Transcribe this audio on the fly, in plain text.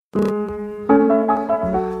Yeah,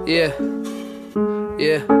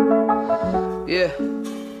 yeah, yeah.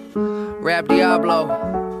 Rap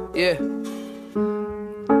Diablo, yeah,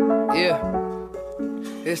 yeah.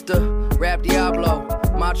 It's the Rap Diablo,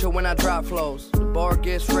 macho when I drop flows. The bar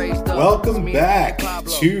gets raised up. Welcome back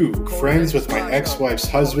to Friends with My Ex-Wife's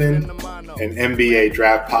Husband, an NBA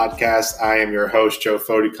draft podcast. I am your host, Joe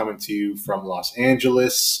Fody, coming to you from Los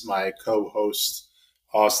Angeles. My co-host,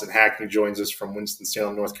 Austin Hackney, joins us from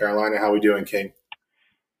Winston-Salem, North Carolina. How are we doing, King?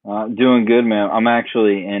 Doing good, man. I'm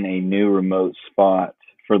actually in a new remote spot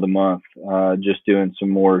for the month, just doing some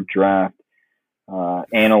more draft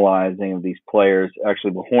analyzing of these players.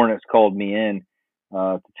 Actually, the Hornets called me in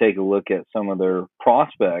to take a look at some of their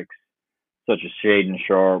prospects, such as Shaedon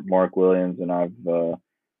Sharpe, Mark Williams, and I've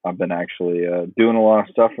been actually doing a lot of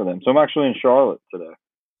stuff for them. So I'm actually in Charlotte today.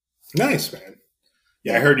 Nice, man.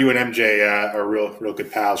 Yeah, I heard you and MJ are real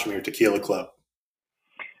good pals from your tequila club.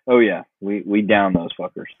 Oh yeah, we down those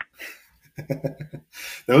fuckers. That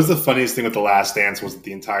was the funniest thing with The Last Dance, was that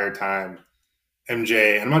the entire time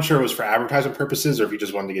MJ, I'm not sure if it was for advertising purposes or if he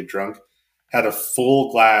just wanted to get drunk, had a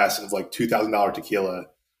full glass of like $2,000 tequila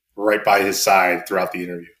right by his side throughout the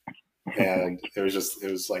interview. And it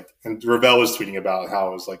was like, and Ravel was tweeting about how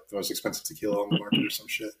it was like the most expensive tequila on the market or some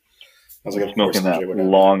shit. I was like, smoking that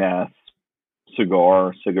long ass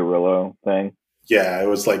cigarillo thing. Yeah, it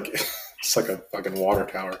was like, it's like a fucking water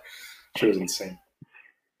tower. Shit was insane.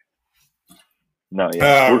 No,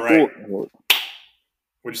 yeah. We're right. Cool.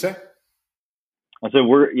 What'd you say? I said,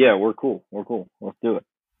 we're cool. We're cool. Let's do it.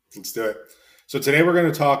 Let's do it. So today we're going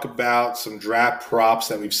to talk about some draft props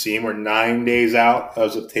that we've seen. We're 9 days out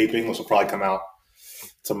as of taping. This will probably come out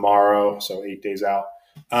tomorrow, so 8 days out.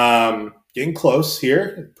 Getting close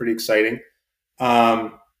here. Pretty exciting.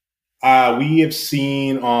 We have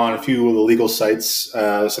seen on a few of the legal sites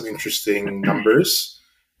some interesting numbers.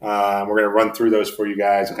 We're going to run through those for you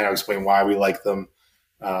guys and kind of explain why we like them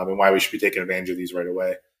and why we should be taking advantage of these right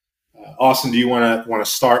away. Austin, do you want to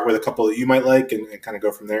start with a couple that you might like and kind of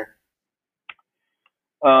go from there?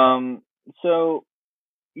 So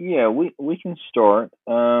yeah, we can start.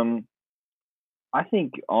 I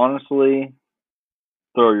think honestly,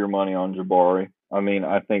 throw your money on Jabari. I mean,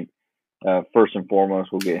 I think first and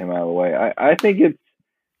foremost we'll get him out of the way. I think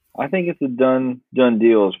it's a done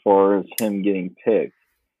deal as far as him getting picked.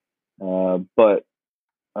 But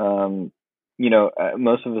most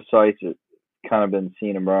of the sites have kind of been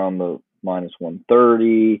seeing him around the minus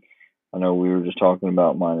 130. I know we were just talking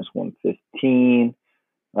about minus 115.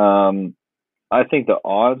 I think the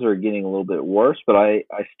odds are getting a little bit worse, but I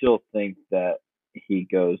still think that he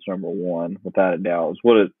goes number one without a doubt.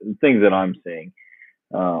 Is things that I'm seeing,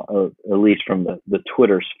 at least from the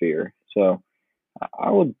Twitter sphere. So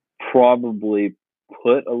I would probably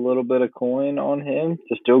put a little bit of coin on him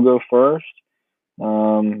to still go first.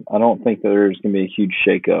 I don't think that there's going to be a huge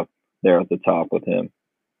shakeup there at the top with him.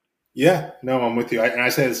 Yeah, no, I'm with you. And I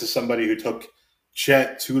say this is somebody who took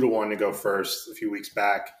Chet 2-1 to go first a few weeks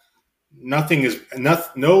back. No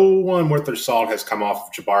one worth their salt has come off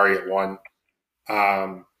of Jabari at 1.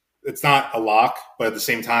 It's not a lock, but at the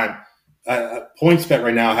same time, PointsBet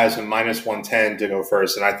right now has him minus 110 to go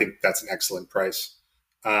first, and I think that's an excellent price.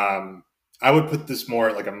 I would put this more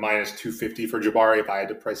at like a minus 250 for Jabari if I had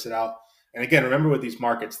to price it out. And again, remember with these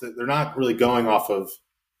markets, that they're not really going off of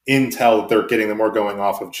intel. They're getting them more going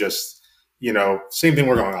off of just, same thing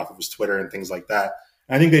we're going off of is Twitter and things like that.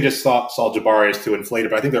 And I think they just saw Jabari as too inflated,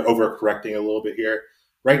 but I think they're overcorrecting a little bit here.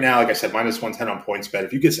 Right now, like I said, minus 110 on PointsBet.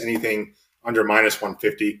 If you get anything under minus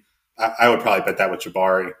 150, I would probably bet that with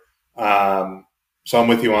Jabari. So I'm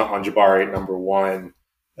with you on Jabari at number one.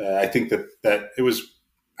 I think that it was,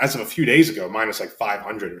 as of a few days ago, minus like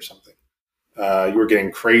 500 or something. You were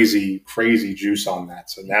getting crazy juice on that.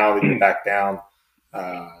 So now that you're back down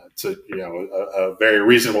to a very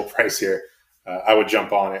reasonable price here, I would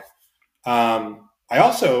jump on it. I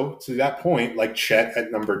also, to that point, like Chet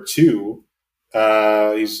at number 2.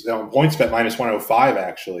 He's on PointsBet minus 105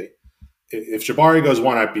 actually. If Jabari goes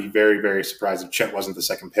 1, I'd be very, very surprised if Chet wasn't the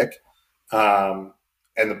second pick. And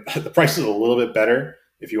the price is a little bit better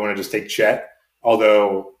if you want to just take Chet,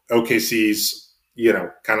 although OKC's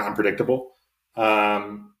kind of unpredictable.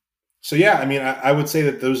 So yeah, I mean, I would say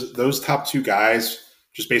that those top 2 guys,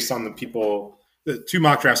 just based on the 2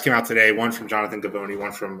 mock drafts came out today, one from Jonathan Gavoni,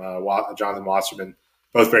 one from Jonathan Wasserman,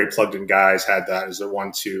 both very plugged in guys, had that as their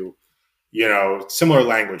 1-2. Similar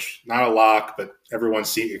language, not a lock, but everyone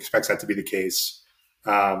expects that to be the case.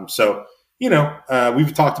 So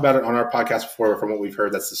we've talked about it on our podcast before. From what we've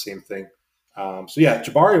heard, that's the same thing. So yeah,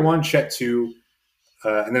 Jabari 1, Chet 2.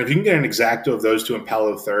 And then if you can get an exacto of those 2 and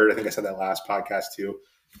Paolo 3rd, I think I said that last podcast too.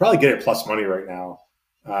 probably get it plus money right now.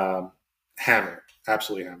 Hammer,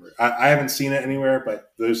 absolutely hammer. I haven't seen it anywhere,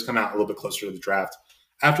 but those come out a little bit closer to the draft.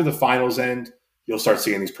 After the finals end, you'll start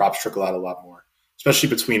seeing these props trickle out a lot more, especially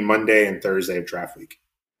between Monday and Thursday of draft week.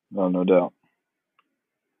 Oh, no doubt.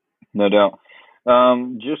 No doubt.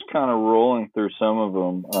 Just kind of rolling through some of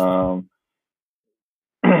them.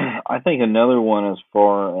 I think another one as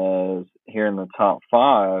far as here in the top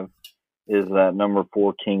 5 is that number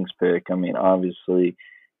 4 Kings pick. I mean, obviously,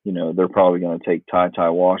 they're probably going to take Ty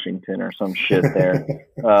Washington or some shit there.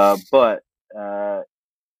 But I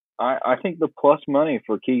think the plus money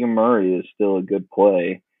for Keegan Murray is still a good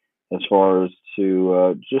play as far as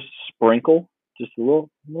to just sprinkle, just a little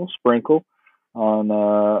sprinkle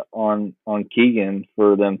on Keegan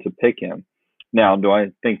for them to pick him. Now, do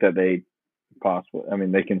I think that they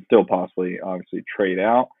can still possibly obviously trade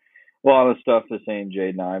out a lot of stuff to saying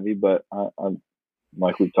Jaden Ivey, but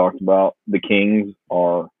like we've talked about, the Kings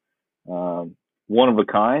are one of a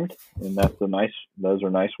kind, and those are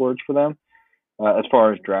nice words for them as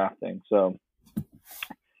far as drafting. So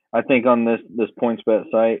I think on this PointsBet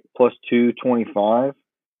site, plus 225,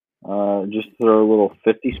 just throw a little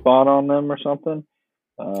 50 spot on them or something.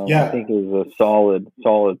 I think is a solid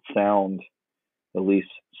sound, at least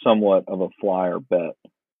somewhat of a flyer bet.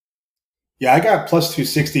 Yeah, I got plus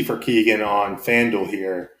 260 for Keegan on FanDuel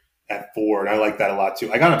here at 4, and I like that a lot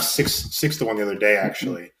too. I got him 6 to 1 the other day,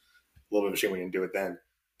 actually. A little bit of a shame we didn't do it then.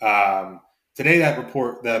 Today,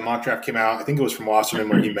 the mock draft came out. I think it was from Wasserman,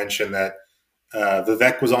 where he mentioned that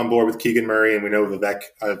Vivek was on board with Keegan Murray, and we know Vivek,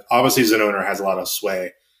 obviously as an owner, has a lot of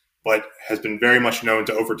sway, but has been very much known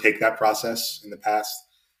to overtake that process in the past.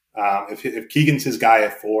 If Keegan's his guy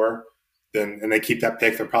at 4, and they keep that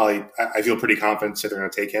pick, I feel pretty confident that they're going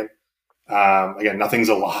to take him. Again, nothing's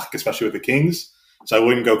a lock, especially with the Kings, so I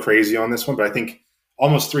wouldn't go crazy on this one, but I think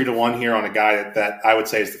almost 3 to 1 here on a guy that I would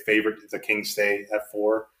say is the favorite if the Kings stay at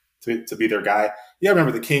 4 to be their guy. Yeah,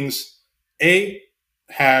 remember the Kings,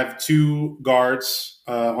 have 2 guards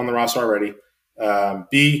on the roster already.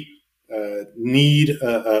 B, need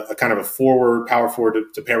a kind of a power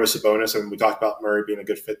forward to pair with Sabonis, and we talked about Murray being a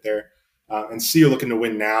good fit there. And C are looking to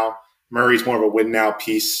win now. Murray's more of a win now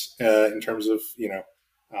piece in terms of,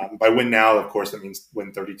 by win now, of course, that means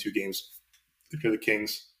win 32 games if you're the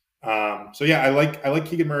Kings. So yeah, I like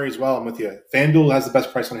Keegan Murray as well. I'm with you. FanDuel has the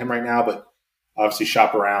best price on him right now, but obviously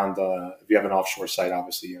shop around. If you have an offshore site,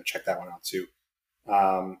 obviously, check that one out too.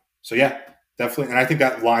 So yeah, definitely. And I think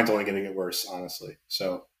that line's only going to get worse, honestly.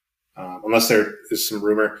 So unless there is some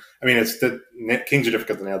rumor, I mean, it's the Kings are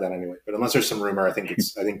difficult to nail that anyway, but unless there's some rumor, I think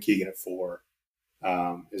Keegan at 4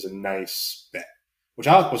 is a nice bet, which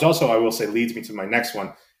also I will say leads me to my next one.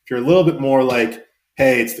 If you're a little bit more like,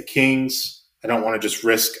 hey, it's the Kings, I don't want to just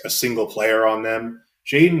risk a single player on them.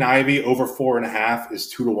 Jaden Ivey over 4.5 is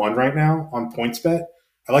 2 to 1 right now on PointsBet.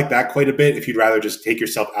 I like that quite a bit. If you'd rather just take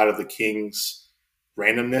yourself out of the Kings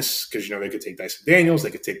randomness, because they could take Dyson Daniels,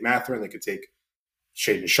 they could take Mathurin, they could take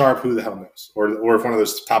Shaedon Sharpe, who the hell knows? Or if one of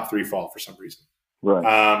those top 3 fall for some reason.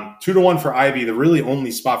 Right. 2 to 1 for Ivey. The really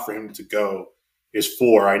only spot for him to go is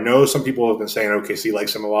 4. I know some people have been saying OKC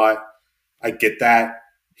likes him a lot. I get that.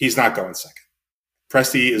 He's not going second.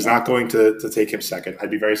 Presti is not going to take him second. I'd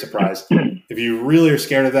be very surprised. If you really are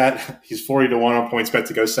scared of that, he's 40 to 1 on PointsBet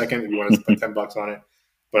to go second if you want to put $10 on it.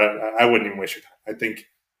 But I wouldn't even waste your time. I think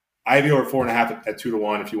Ivey over 4.5 at 2 to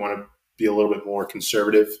 1, if you want to be a little bit more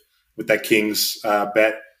conservative with that Kings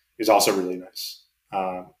bet, is also really nice.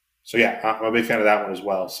 So yeah, I'm a big fan of that one as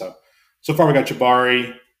well. So far we got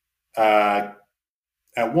Jabari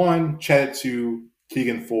at 1, Chet at 2,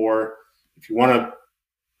 Keegan 4. If you want to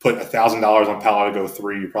put $1,000 on Paolo to go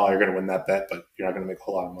 3, you probably are going to win that bet, but you're not going to make a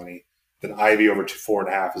whole lot of money. Then Ivey over to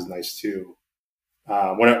 4.5 is nice too.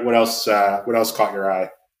 What else caught your eye?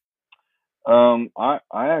 I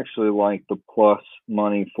actually like the plus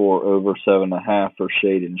money for over 7.5 for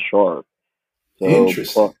Shaedon Sharpe. So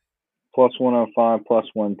interesting. Plus 105, plus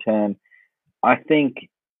 110. I think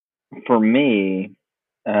for me,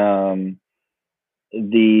 the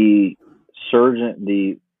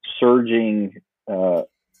surging,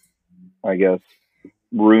 I guess,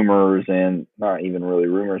 rumors, and not even really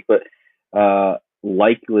rumors, but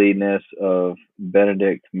likeliness of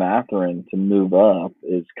Benedict Mathurin to move up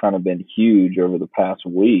has kind of been huge over the past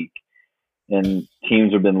week. And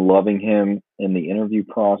teams have been loving him in the interview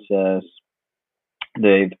process.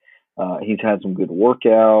 He's had some good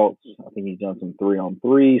workouts. I think he's done some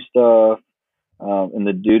 3-on-3 stuff. And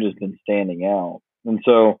the dude has been standing out. And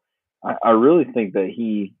so I really think that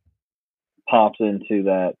he pops into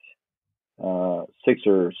that 6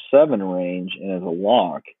 or 7 range and is a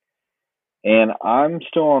lock. And I'm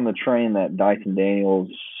still on the train that Dyson Daniels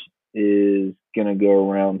is going to go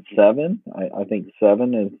around 7. I think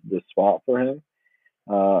 7 is the spot for him.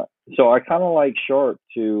 So I kind of like Sharp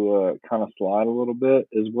to kind of slide a little bit,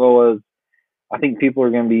 as well as I think people are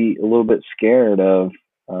going to be a little bit scared of,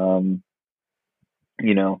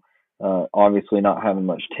 obviously not having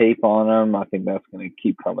much tape on him. I think that's going to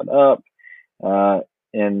keep coming up.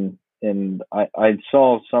 And I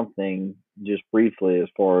saw something just briefly as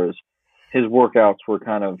far as his workouts were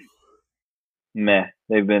kind of meh.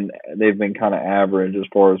 They've been kind of average as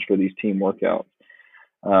far as for these team workouts.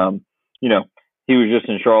 He was just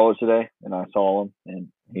in Charlotte today, and I saw him, and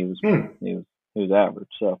he was average.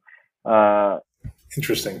 So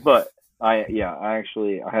interesting. But I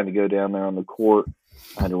had to go down there on the court.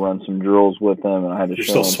 I had to run some drills with him, and I had to You're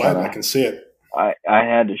show him. Still sweating. I can see it. I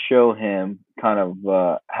had to show him kind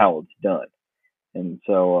of how it's done, and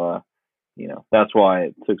so that's why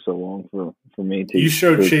it took so long for me to. You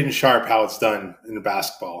showed Shaedon Sharpe how it's done in the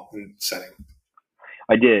basketball setting.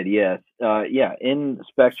 I did, yes, in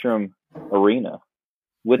Spectrum Arena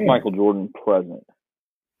with Michael Jordan present.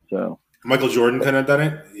 So Michael Jordan couldn't have done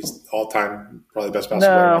it. He's all time, probably the best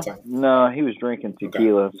basketball player of all time. No, he was drinking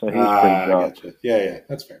tequila, so he was pretty drunk. Gotcha. Yeah,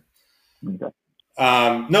 that's fair. Okay.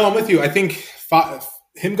 No, I'm with you. I think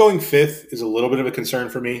him going 5th is a little bit of a concern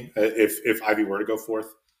for me if Ivy were to go 4th.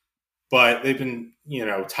 But they've been,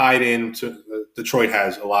 tied into Detroit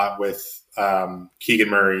has a lot with Keegan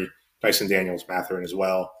Murray, Dyson Daniels, Mathurin as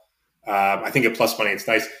well. I think at plus money, it's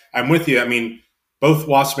nice. I'm with you. I mean, both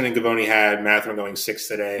Wasserman and Gavoni had Mathurin going 6th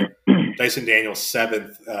today. Dyson Daniels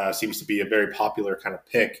 7th seems to be a very popular kind of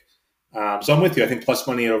pick. So I'm with you. I think plus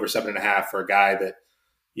money over 7.5 for a guy that,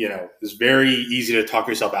 is very easy to talk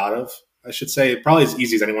yourself out of, I should say. Probably as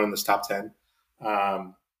easy as anyone in this top 10.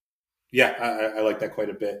 I like that quite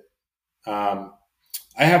a bit. I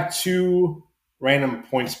have 2 random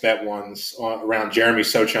points bet ones around Jeremy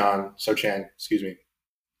Sochan, excuse me.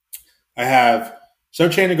 I have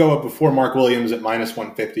Sochan to go up before Mark Williams at minus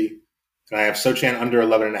 150. And I have Sochan under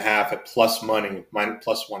 11.5 at plus money,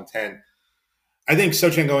 plus 110. I think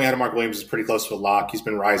Sochan going ahead of Mark Williams is pretty close to a lock. He's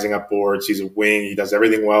been rising up boards. He's a wing. He does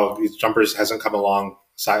everything well. His jumpers hasn't come along,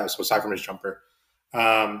 aside from his jumper.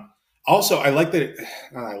 Also, I like that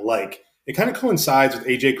it kind of coincides with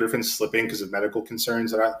AJ Griffin slipping because of medical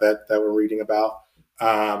concerns that we're reading about.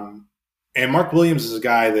 And Mark Williams is a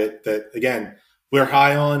guy that again, we're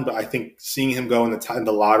high on, but I think seeing him go in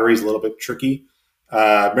the lottery is a little bit tricky.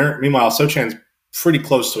 Meanwhile, Sochan's pretty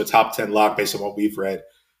close to a top 10 lock based on what we've read.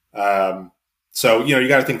 So, you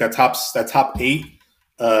got to think that top 8,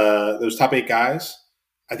 those top 8 guys,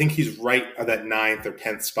 I think he's right at that 9th or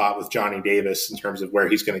 10th spot with Johnny Davis in terms of where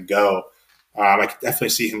he's going to go. I could definitely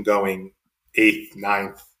see him going 8th,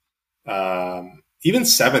 9th, even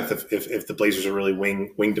 7th if the Blazers are really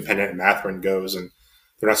wing dependent and Mathurin goes and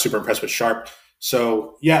they're not super impressed with Sharpe.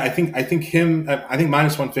 So I think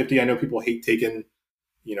minus 150. I know people hate taking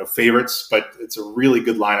favorites, but it's a really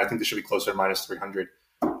good line. I think this should be closer to minus 300.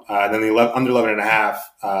 And then the under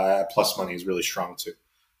 11.5 plus money is really strong too.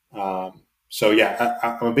 I'm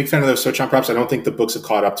a big fan of those Sochan props. I don't think the books have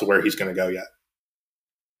caught up to where he's going to go yet.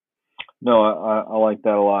 No, I like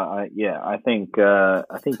that a lot. I think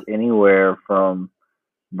anywhere from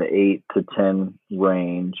the 8 to 10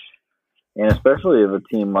 range, and especially if a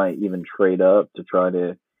team might even trade up to try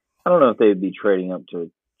to, I don't know if they'd be trading up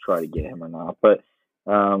to try to get him or not, but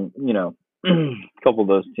a couple of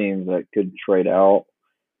those teams that could trade out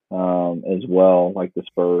as well, like the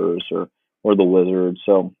Spurs or the Wizards.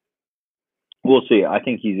 So we'll see. I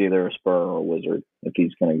think he's either a Spur or a Wizard if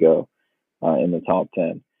he's going to go in the top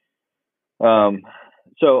 10.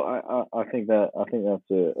 So I think that's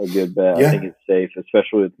a good bet. Yeah. I think it's safe,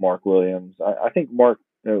 especially with Mark Williams. I think Mark,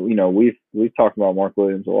 we've talked about Mark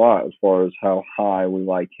Williams a lot as far as how high we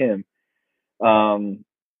like him. And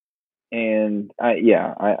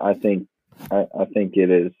I think it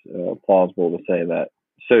is plausible to say that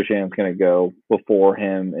Sochan's going to go before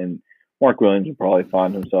him, and Mark Williams will probably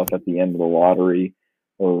find himself at the end of the lottery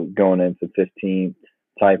or going into 15th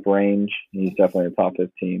type range. He's definitely a top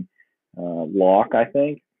 15 lock, I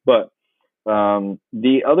think. But the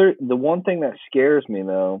one thing that scares me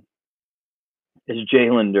though is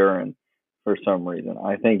Jalen Duren for some reason.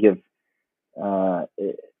 I think if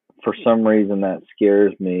for some reason that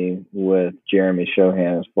scares me with Jeremy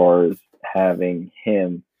Sochan as far as having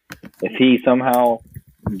him. If he somehow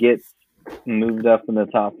gets moved up in the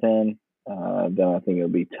top 10, then I think it'll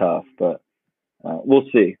be tough. But we'll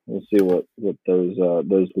see. We'll see what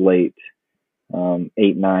those late 8,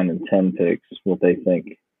 9, and 10 picks, what they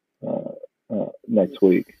think next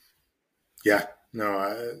week. Yeah, No,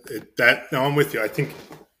 I'm with you. I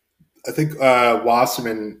think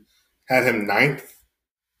Wasserman had him ninth,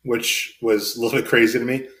 which was a little bit crazy to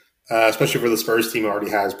me, especially for the Spurs team who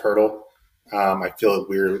already has Pirtle. I feel it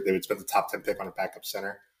weird they would spend the top 10 pick on a backup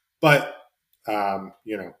center, but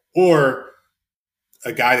or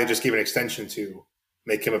a guy they just gave an extension to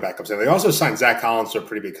make him a backup center. They also signed Zach Collins to a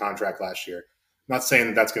pretty big contract last year. I'm not saying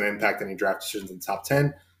that that's going to impact any draft decisions in the top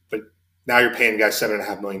 10, but now you're paying guys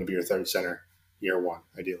 $7.5 million to be your third center year one,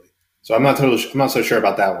 ideally. So I'm not so sure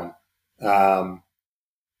about that one.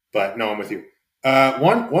 But no, I'm with you.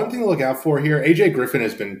 One thing to look out for here: AJ Griffin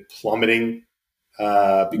has been plummeting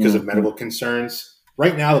because of medical concerns.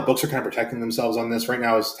 Right now, the books are kind of protecting themselves on this. Right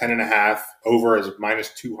now, is 10.5 over is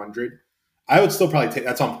 -200. I would still probably take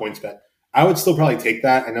that's on PointsBet. I would still probably take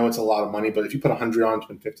that. I know it's a lot of money, but if you put 100 on, it's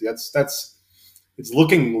been 50. It's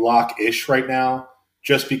looking lock-ish right now,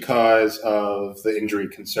 just because of the injury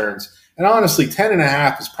concerns. And honestly,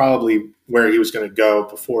 10.5 is probably where he was going to go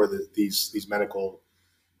before these medical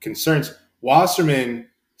concerns. Wasserman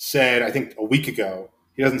said, I think a week ago,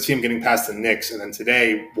 he doesn't see him getting past the Knicks, and then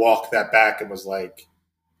today walked that back and was like,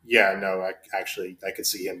 yeah, no, I could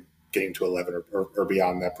see him getting to 11 or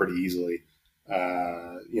beyond that pretty easily.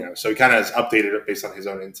 So he kind of has updated it based on his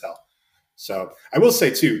own intel. So I will say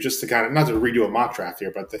too, just to kind of, not to redo a mock draft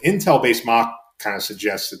here, but the intel-based mock kind of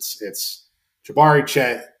suggests it's Jabari,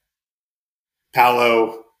 Chet,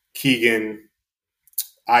 Paolo, Keegan,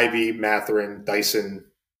 Ivy, Mathurin, Dyson,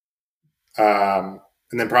 and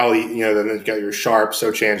then probably, then you've got your Sharp,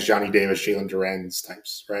 Sochans, Johnny Davis, Jalen Duren's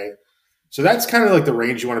types, right? So that's kind of like the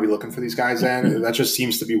range you want to be looking for these guys in. That just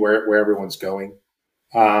seems to be where everyone's going.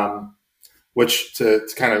 Which to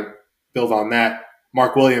kind of build on that,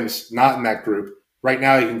 Mark Williams, not in that group. Right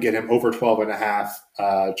now, you can get him over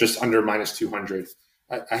 12.5, just under -200.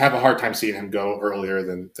 I have a hard time seeing him go earlier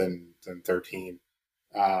than 13.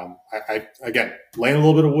 I again, laying a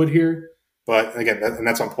little bit of wood here, but again,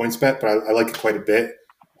 that's on PointsBet, but I like it quite a bit.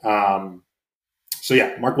 So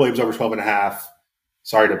yeah, Mark Williams over 12.5.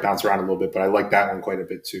 Sorry to bounce around a little bit, but I like that one quite a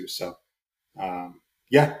bit too. So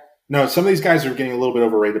yeah. No, some of these guys are getting a little bit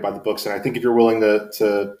overrated by the books, and I think if you're willing to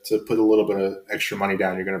put a little bit of extra money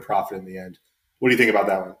down, you're going to profit in the end. What do you think about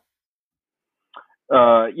that one?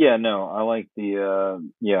 I like the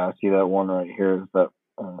I see that one right here is that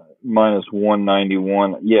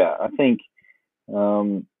 -191. Yeah, I think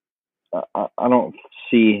I don't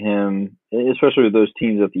see him, especially with those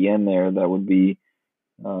teams at the end there that would be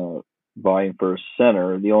vying for a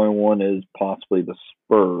center. The only one is possibly the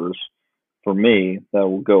Spurs. For me, that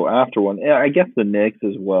will go after one. I guess the Knicks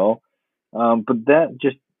as well, but that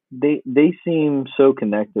just they seem so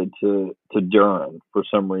connected to Duren for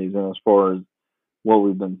some reason, as far as what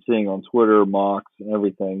we've been seeing on Twitter, mocks, and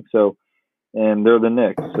everything. So, and they're the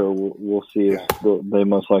Knicks, so we'll see if they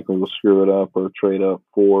most likely will screw it up or trade up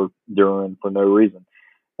for Duren for no reason.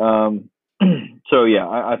 So yeah,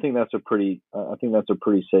 I think that's a pretty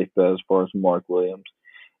safe bet as far as Mark Williams.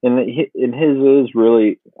 And his is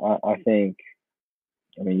really, I think,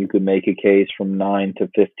 you could make a case from 9 to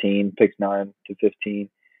 15, picks 9 to 15,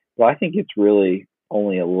 but I think it's really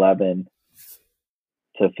only 11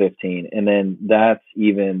 to 15. And then that's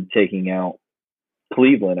even taking out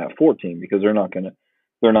Cleveland at 14 because they're not gonna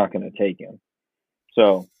take him.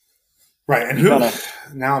 So right, and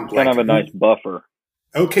now I'm blanking. Kind of a nice buffer.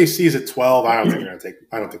 OKC is at 12. I don't think they're gonna take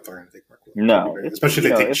Mark Williams. No, especially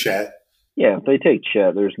if they take Chet. Yeah, if they take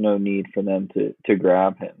Chet, there's no need for them to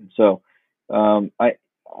grab him. So I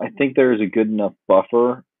think there's a good enough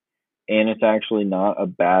buffer, and it's actually not a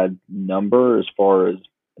bad number as far as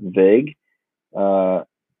VIG to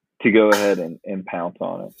go ahead and pounce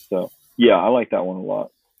on it. So yeah, I like that one a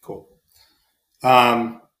lot. Cool.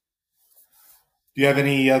 Do you have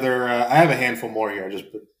any other? I have a handful more here. Just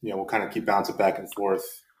we'll kind of keep bouncing back and forth.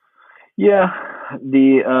 Yeah,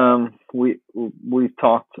 we've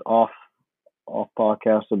talked off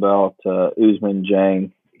podcast about Ousmane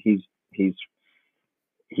Dieng.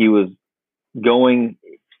 He was going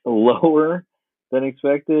lower than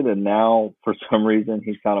expected, and now for some reason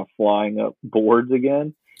he's kind of flying up boards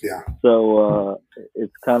again. Yeah. So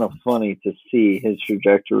it's kind of funny to see his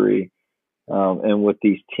trajectory and with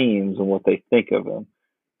these teams and what they think of him,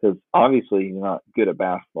 because obviously he's not good at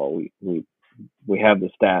basketball. We have the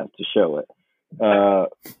stats to show it,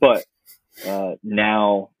 but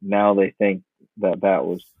now they think that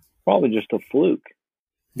was probably just a fluke.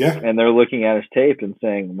 Yeah. And they're looking at his tape and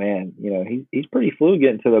saying, man, he's pretty fluid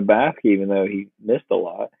getting to the basket, even though he missed a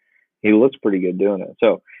lot. He looks pretty good doing it.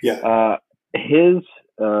 So yeah, his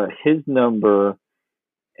number,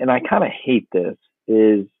 and I kind of hate this,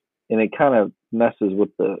 and it kind of messes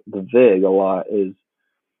with the vig a lot is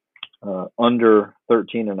under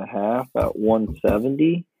 13.5 at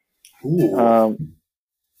 170. Ooh.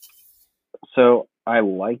 So I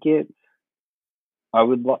like it. I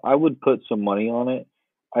would put some money on it.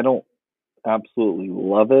 I don't absolutely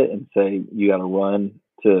love it and say you got to run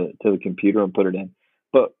to the computer and put it in.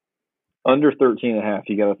 But under 13.5,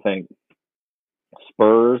 you got to think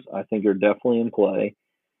Spurs. I think are definitely in play.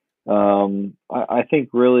 I think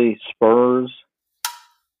really Spurs,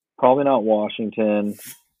 probably not Washington.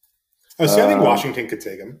 I think Washington could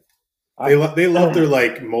take him. They love their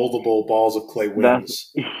like moldable balls of clay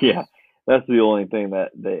wings. That's the only thing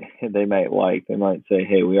that they might like. They might say,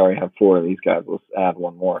 "Hey, we already have 4 of these guys. Let's add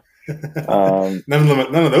one more." None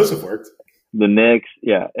of those have worked. The Knicks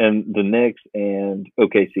and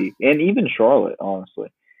OKC, and even Charlotte.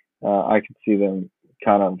 Honestly, I could see them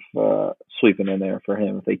kind of sweeping in there for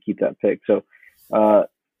him if they keep that pick. So, I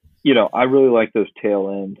really like those tail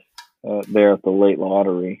ends there at the late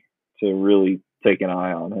lottery to really take an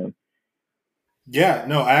eye on him. Yeah,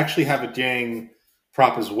 no, I actually have a Dieng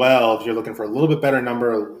prop as well. If you're looking for a little bit better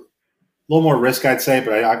number, a little more risk, I'd say,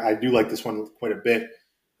 but I do like this one quite a bit.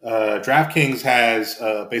 DraftKings has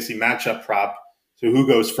basically matchup prop, so who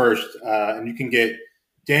goes first, and you can get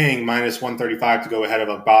Dieng minus 135 to go ahead of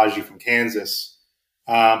Agbaji from Kansas.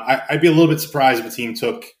 I'd be a little bit surprised if a team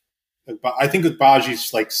took. I think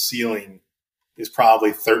Agbaji's like ceiling is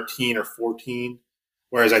probably 13 or 14,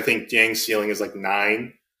 whereas I think Dieng's ceiling is like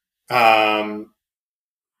 9.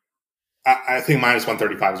 I think minus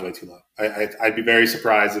 135 is way too low. I'd be very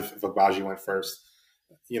surprised if Agbaji went first.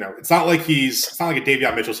 It's not like a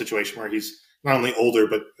Davion Mitchell situation where he's not only older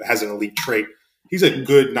but has an elite trait. He's a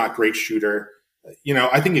good, not great shooter.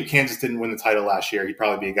 I think if Kansas didn't win the title last year, he'd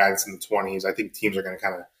probably be a guy that's in the 20s. I think teams are going to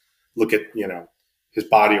kind of look at his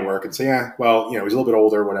body of work and say, he's a little bit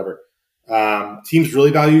older, whatever. Teams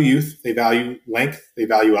really value youth. They value length. They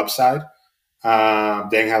value upside.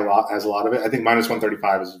 Dieng has a lot of it. I think minus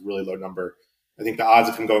 135 is a really low number. I think the odds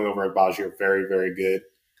of him going over Agbaji are very, very good,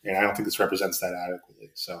 and I don't think this represents that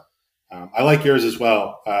adequately. So I like yours as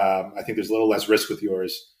well. I think there's a little less risk with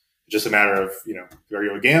yours. It's just a matter of, are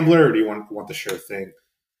you a gambler or do you want the sure thing?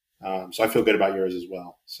 So I feel good about yours as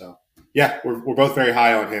well. So, yeah, we're both very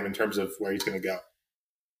high on him in terms of where he's going to go.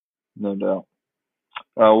 No doubt.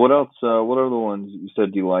 What else? What are the ones you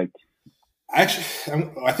said you liked?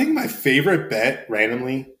 Actually, I think my favorite bet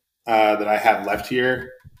randomly that I have left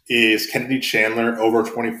here is Kennedy Chandler over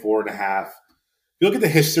 24.5. If you look at the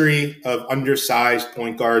history of undersized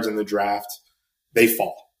point guards in the draft, they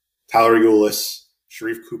fall. Tyler Ulis,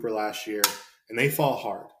 Sharif Cooper last year, and they fall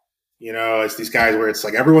hard. It's these guys where it's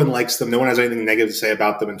like everyone likes them. No one has anything negative to say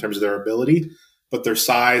about them in terms of their ability, but their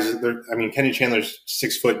size. Kennedy Chandler's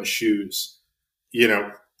 6 foot in shoes.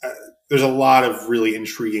 There's a lot of really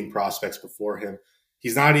intriguing prospects before him.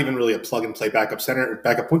 He's not even really a plug-and-play backup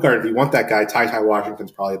point guard. If you want that guy, Ty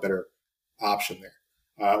Washington's probably a better option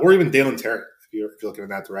there. Or even Dalen Terry, if you're looking in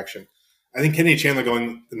that direction. I think Kennedy Chandler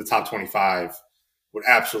going in the top 25 would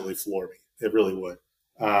absolutely floor me. It really would.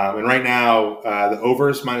 And right now, the over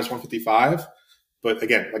is minus 155. But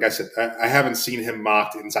again, like I said, I haven't seen him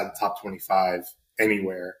mocked inside the top 25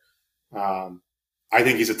 anywhere. I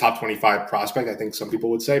think he's a top 25 prospect, I think some people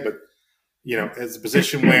would say. But, it's a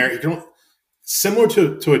position where he can, similar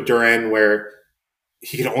to a Duren where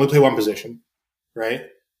he can only play one position, right?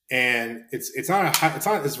 And it's not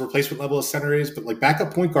his replacement level as center is, but like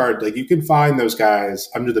backup point guard, like you can find those guys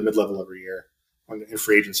under the mid-level every year in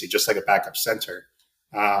free agency, just like a backup center.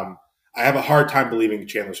 I have a hard time believing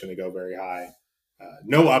Chandler's going to go very high.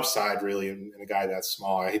 No upside really in a guy that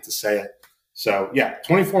small. I hate to say it. So yeah,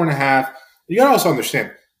 24.5. You got to also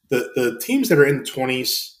understand the teams that are in the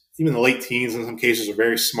 20s, even the late teens in some cases, are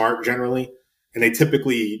very smart generally, and they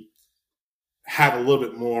typically have a little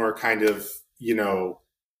bit more kind of, I'm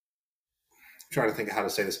trying to think of how to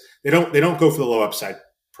say this. They don't go for the low upside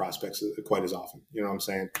prospects quite as often. You know what I'm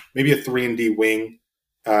saying? Maybe a 3-and-D wing,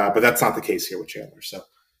 but that's not the case here with Chandler. So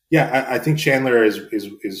yeah, I think Chandler is.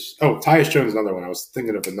 Tyus Jones is another one. I was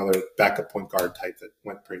thinking of another backup point guard type that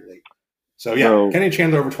went pretty late. So yeah, Kennedy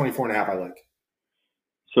Chandler over 24.5. I like.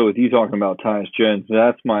 So with you talking about Tyus Jones,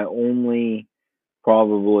 that's my only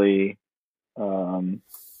probably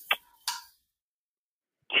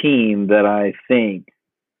team that I think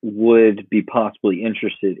would be possibly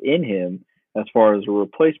interested in him as far as a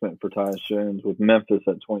replacement for Tyus Jones with Memphis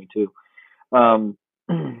at 22. No,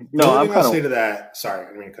 I'll say to that. Sorry, I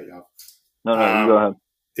didn't mean to cut you off. No, you go ahead.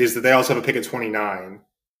 Is that they also have a pick at 29,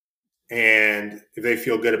 and if they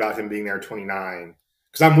feel good about him being there at 29,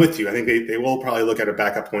 because I'm with you, I think they will probably look at a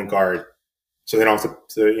backup point guard so they don't have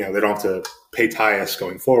they don't have to pay Tyus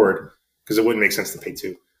going forward because it wouldn't make sense to pay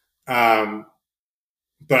 2.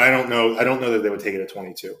 But I don't know that they would take it at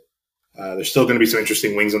 22. There's still going to be some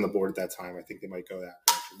interesting wings on the board at that time. I think they might go that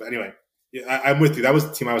direction. But anyway, yeah, I'm with you. That was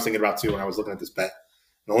the team I was thinking about too when I was looking at this bet.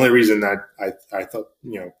 The only reason that I thought,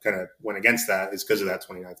 kind of went against that is because of that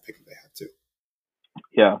 29th pick that they had too.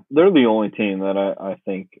 Yeah, they're the only team that I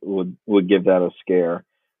think would give that a scare.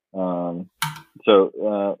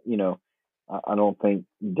 I don't think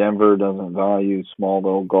Denver doesn't value small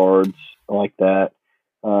little guards like that.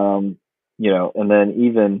 And then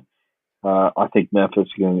even I think Memphis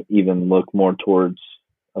can even look more towards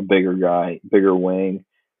a bigger guy, bigger wing,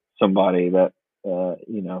 somebody that a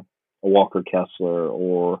Walker Kessler,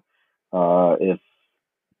 or if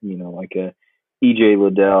like a EJ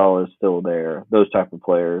Liddell is still there, those type of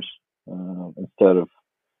players instead of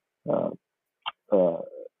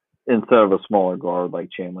a smaller guard like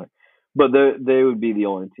Chandler. But they would be the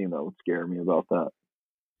only team that would scare me about that.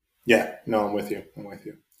 Yeah, no, I'm with you.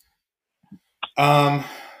 I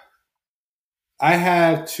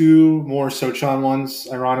have 2 more Sochan ones,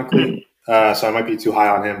 ironically, so I might be too high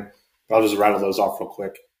on him. But I'll just rattle those off real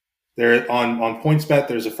quick. There on PointsBet,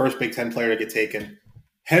 there's a first Big Ten player to get taken.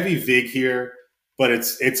 Heavy vig here, but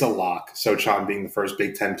it's a lock. Sochan being the first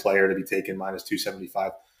Big Ten player to be taken, minus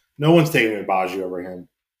 275. No one's taking Agbaji over him.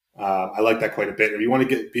 I like that quite a bit. If you want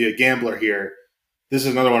to be a gambler here, this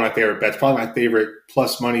is another one of my favorite bets. Probably my favorite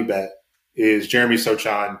plus money bet is Jeremy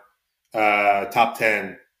Sochan, top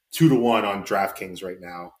 10, 2-1 on DraftKings right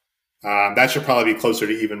now. That should probably be closer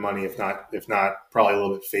to even money, if not probably a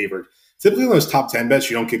little bit favored. Typically, in those top 10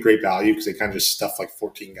 bets, you don't get great value because they kind of just stuff like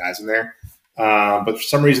 14 guys in there. But for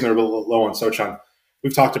some reason, they're a little low on Sochan.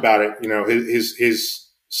 We've talked about it. His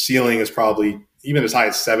ceiling is probably even as high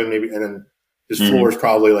as 7, maybe, and then his floor is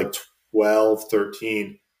probably like 12,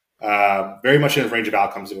 13. Very much in his range of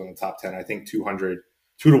outcomes to go in the top 10. I think 2-1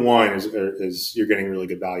 is you're getting really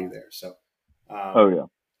good value there. So, if you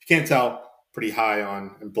can't tell, pretty high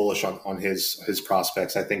on and bullish on his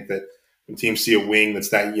prospects. I think that when teams see a wing that's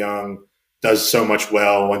that young, does so much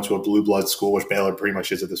well, went to a blue blood school, which Baylor pretty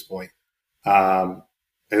much is at this point, and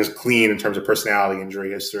is clean in terms of personality, injury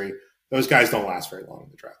history, those guys don't last very long in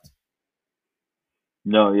the draft.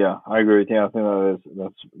 No, yeah, I agree with you. I think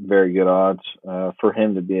that's very good odds for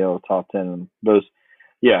him to be able to top 10. And those,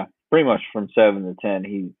 yeah, pretty much from 7 to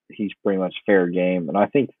 10, he's pretty much fair game. And I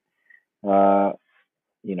think,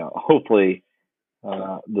 hopefully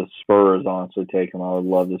the Spurs honestly take him. I would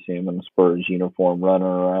love to see him in the Spurs uniform running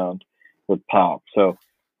around with Pop. So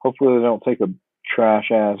hopefully they don't take a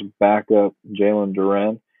trash-ass backup Jalen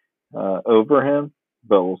Duren over him,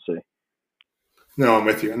 but we'll see. No, I'm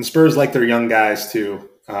with you. And the Spurs like their young guys too,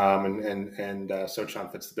 and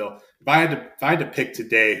Sochan fits the bill. If I had to pick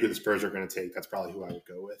today who the Spurs are going to take, that's probably who I would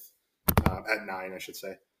go with at 9, I should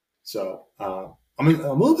say. So I'm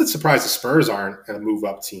a little bit surprised the Spurs aren't a move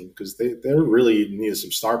up team because they really needed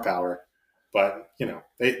some star power. But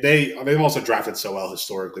they've also drafted so well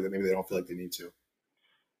historically that maybe they don't feel like they need to.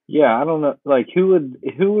 Yeah, I don't know. Like who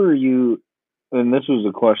are you? And this was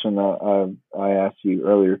a question that I asked you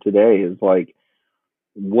earlier today. Is like,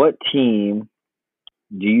 what team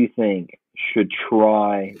do you think should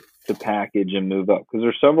try to package and move up? Because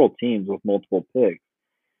there's several teams with multiple picks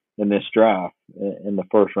in this draft in the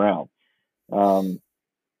first round.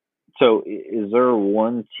 So is there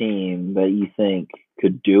one team that you think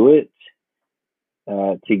could do it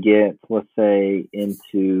to get, let's say,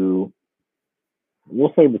 into,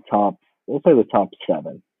 we'll say the top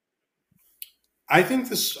 7? I think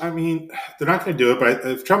they're not going to do it, but if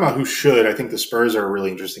you're talking about who should, I think the Spurs are a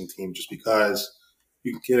really interesting team just because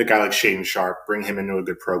you can get a guy like Shaedon Sharpe, bring him into a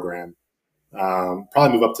good program, probably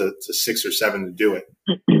move up to 6 or 7 to do it,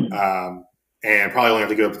 and probably only have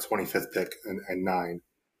to go up to 25th pick and 9.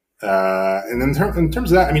 And then in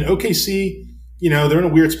terms of that, OKC, they're in a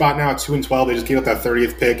weird spot now at 2-12. They just gave up that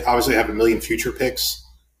 30th pick. Obviously, they have a million future picks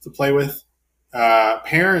to play with.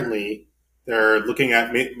 Apparently, they're looking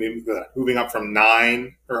at maybe moving up from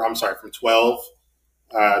 12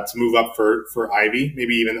 to move up for Ivy,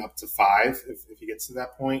 maybe even up to 5 if he gets to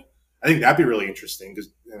that point. I think that'd be really interesting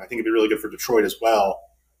and I think it'd be really good for Detroit as well.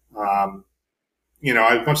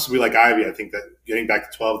 As much as we like Ivy, I think that getting back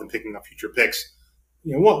to 12 and picking up future picks,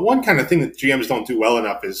 one kind of thing that GMs don't do well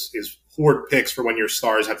enough is hoard picks for when your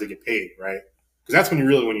stars have to get paid, right? Because that's when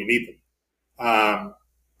you need them.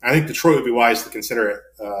 I think Detroit would be wise to consider it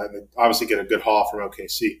and obviously get a good haul from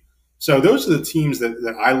OKC. So those are the teams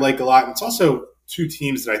that I like a lot. And it's also 2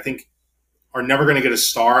 teams that I think are never going to get a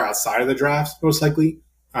star outside of the draft, most likely,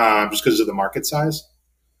 just because of the market size.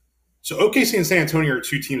 So OKC and San Antonio are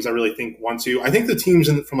two teams I really think want to. I think the teams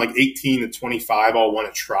from like 18 to 25 all want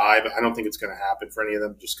to try, but I don't think it's going to happen for any of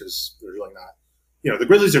them just because they're really not. The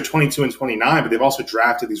Grizzlies are 22 and 29, but they've also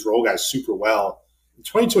drafted these role guys super well.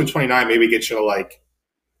 22 and 29 maybe get you to like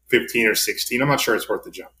 15 or 16. I'm not sure it's worth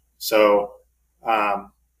the jump. So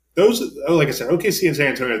those, like I said, OKC and San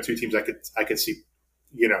Antonio are two teams I could see,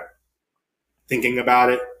 thinking about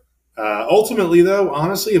it. Ultimately, though,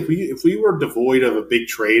 honestly, if we were devoid of a big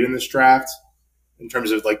trade in this draft, in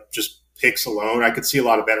terms of like just picks alone, I could see a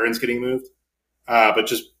lot of veterans getting moved. But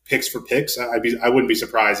just picks for picks, I wouldn't be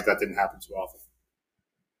surprised if that didn't happen too often.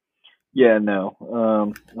 Yeah,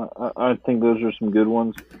 no. I think those are some good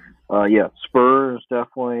ones. Spurs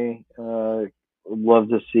definitely love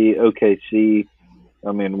to see OKC.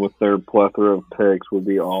 I mean, with their plethora of picks, would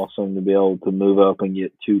be awesome to be able to move up and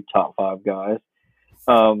get 2 top 5 guys.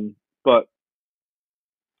 But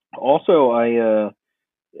also,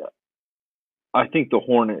 I think the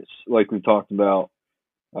Hornets, like we talked about,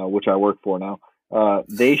 which I work for now,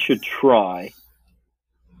 they should try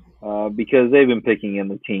because they've been picking in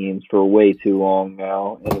the teams for way too long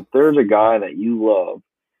now. And if there's a guy that you love,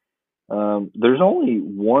 there's only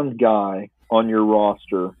one guy on your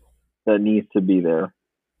roster that needs to be there,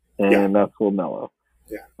 and that's LaMelo.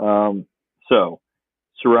 Yeah. So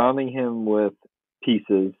surrounding him with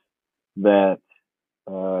pieces that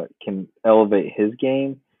can elevate his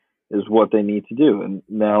game is what they need to do, and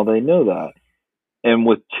now they know that. And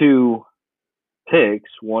with 2 picks,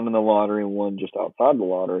 one in the lottery and one just outside the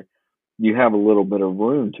lottery, you have a little bit of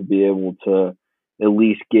room to be able to at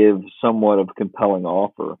least give somewhat of a compelling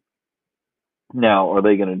offer. Now, are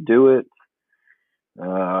they going to do it?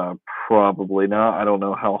 Probably not. I don't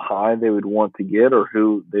know how high they would want to get or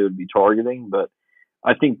who they would be targeting, but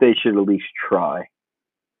I think they should at least try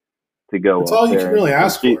to go. That's all you can really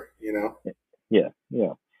ask for, Yeah.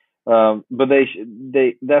 But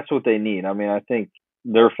that's what they need. I mean, I think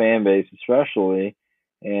their fan base, especially,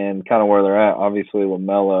 and kind of where they're at. Obviously,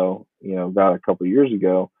 LaMelo, got a couple years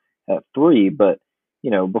ago at 3, but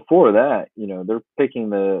before that, they're picking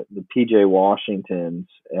the PJ Washingtons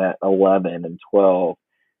at 11 and 12,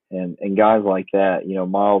 and guys like that.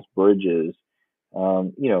 Miles Bridges,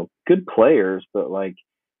 good players, but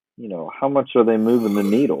how much are they moving the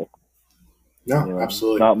needle? No,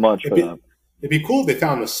 absolutely not much for them. It'd be cool if they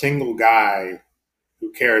found a single guy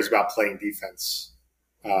who cares about playing defense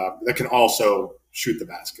that can also shoot the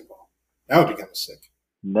basketball. That would be kind of sick.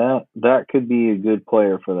 That could be a good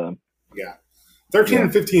player for them. Yeah. 13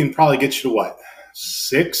 and 15 probably gets you to what?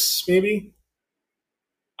 6 maybe?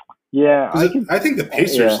 Yeah. I think the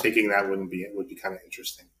Pacers taking that would be kind of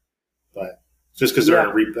interesting. But just because they're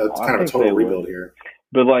in kind of a total rebuild here.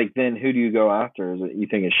 But then who do you go after? Is it, you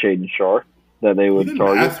think it's Shaedon Sharpe that they would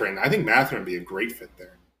target? I think Mathurin would be a great fit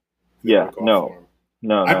there. Yeah, no.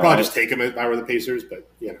 I'd probably just take him if I were the Pacers, but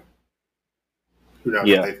who knows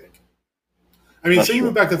what they think. I mean, you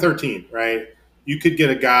move back to 13, right? You could get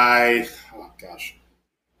a guy. Oh gosh,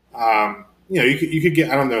 you could get.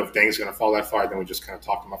 I don't know if Deng's going to fall that far. Then we just kind of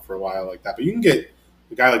talk him up for a while like that. But you can get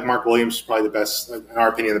a guy like Mark Williams, probably the best, in our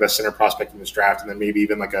opinion, the best center prospect in this draft, and then maybe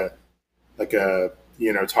even like a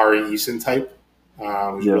Tari Eason type,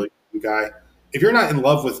 who's a really good guy. If you're not in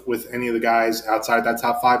love with any of the guys outside that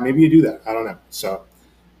top 5, maybe you do that. I don't know. So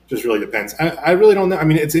just really depends. I really don't know. I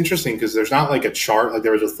mean, it's interesting because there's not like a chart like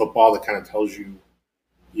there was with football that kind of tells you,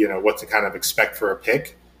 what to kind of expect for a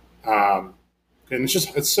pick. And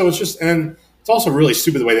it's also really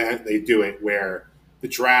stupid the way that they do it, where the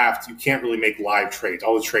draft, you can't really make live trades.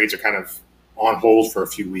 All the trades are kind of on hold for a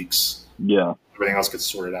few weeks. Yeah. Everything else gets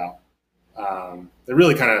sorted out. They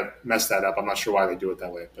really kind of messed that up. I'm not sure why they do it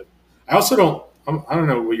that way, but I also I don't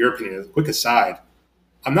know what your opinion is. Quick aside,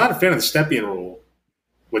 I'm not a fan of the Stepien rule,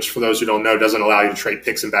 which for those who don't know, doesn't allow you to trade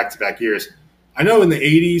picks in back-to-back years. I know in the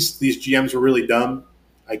 80s, these GMs were really dumb.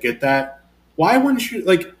 I get that. Why wouldn't you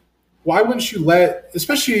let,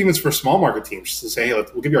 especially even for small market teams, to say, hey,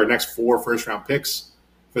 we'll give you our next 4 first-round picks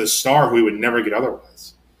for the star who we would never get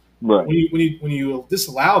otherwise. Right. When you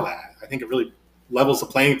disallow that, I think it really levels the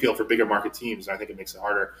playing field for bigger market teams, and I think it makes it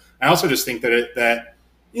harder. I also just think that if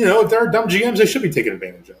there are dumb GMs, they should be taken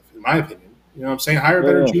advantage of, in my opinion. You know what I'm saying? Hire a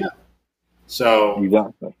better GM. So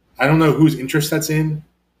exactly. I don't know whose interest that's in,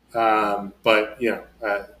 but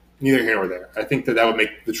neither here nor there. I think that would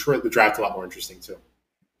make the draft a lot more interesting too.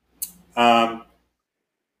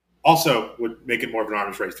 Also, would make it more of an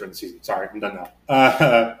arms race during the season. Sorry, I'm done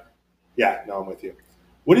now. I'm with you.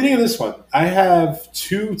 What do you think of this one? I have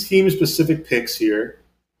 2 team-specific picks here.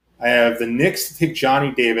 I have the Knicks to take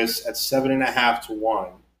Johnny Davis at 7.5 to 1.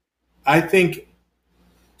 I think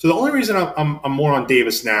So the only reason I'm more on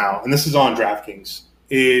Davis now, and this is on DraftKings,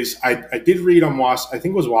 is I did read on I think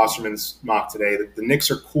it was Wasserman's mock today that the Knicks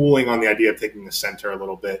are cooling on the idea of taking the center a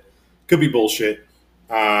little bit. Could be bullshit,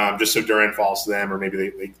 just so Durant falls to them, or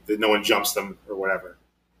maybe no one jumps them or whatever.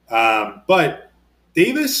 But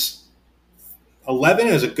Davis, 11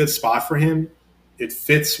 is a good spot for him. It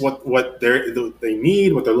fits what they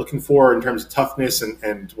need, what they're looking for in terms of toughness,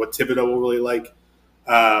 and what Thibodeau will really like.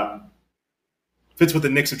 Fits what the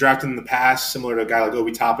Knicks have drafted in the past, similar to a guy like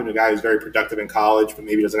Obi Toppin, a guy who's very productive in college, but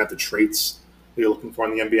maybe doesn't have the traits that you're looking for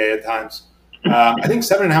in the NBA at times. I think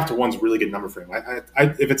 7.5 to 1 is a really good number for him.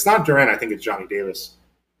 If it's not Durant, I think it's Johnny Davis.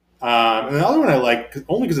 And the other one I like,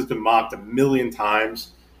 only because it's been mocked a million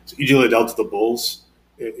times, is E.J. Liddell to the Bulls.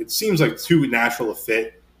 It seems like too natural a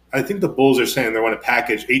fit. I think the Bulls are saying they want to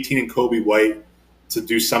package 18 and Kobe White to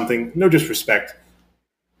do something. No disrespect.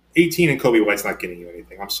 18 and Kobe White's not getting you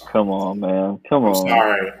anything. I'm sorry. Come on, man. Come on.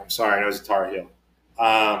 I'm sorry. I know it's a Tar Heel.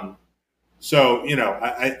 So,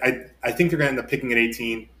 I think they're going to end up picking at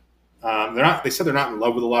 18. They said they're not in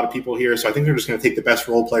love with a lot of people here, so I think they're just going to take the best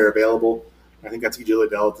role player available. I think that's E.J.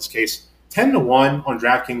 Liddell at this case. 10 to 1 on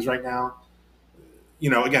DraftKings right now.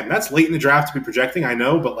 Again, that's late in the draft to be projecting, I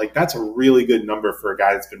know, but that's a really good number for a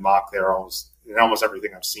guy that's been mocked there almost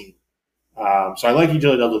everything I've seen. So I like E.J.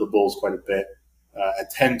 Liddell to the Bulls quite a bit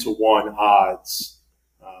at 10 to 1 odds.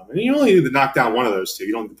 And you only need to knock down one of those two.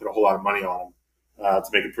 You don't need to put a whole lot of money on them to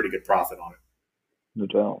make a pretty good profit on it. No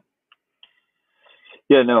doubt.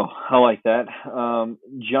 Yeah, no, I like that.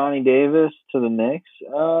 Johnny Davis to the Knicks.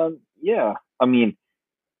 Yeah, I mean,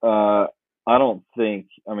 I don't think.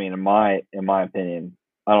 I mean, in my opinion,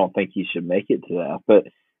 I don't think he should make it to that. But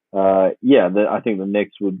I think the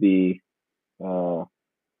Knicks would be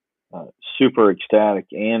super ecstatic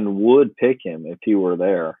and would pick him if he were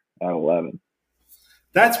there at 11.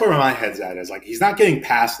 That's where my head's at. Is he's not getting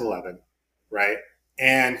past 11, right?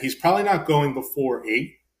 And he's probably not going before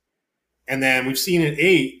 8. And then we've seen at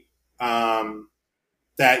 8 that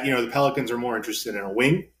the Pelicans are more interested in a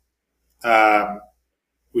wing.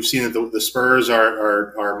 We've seen that the Spurs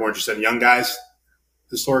are more interested in young guys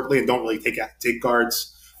historically and don't really take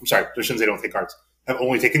guards. I'm sorry, I shouldn't say don't take guards. Have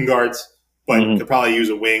only taken guards, but could probably use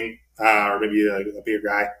a wing or maybe a bigger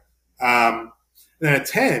guy. And then at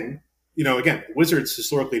 10, again, Wizards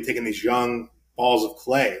historically have taken these young balls of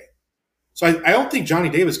clay. So I don't think Johnny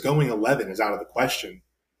Davis going 11 is out of the question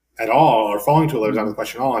at all, or falling to 11 is out of the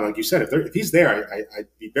question at all. And like you said, if he's there, I'd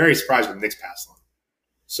be very surprised if the Knicks pass on him.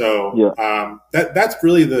 So that's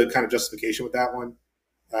really the kind of justification with that one.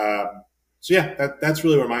 That's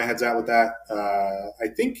really where my head's at with that. I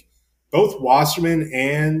think both Wasserman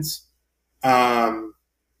and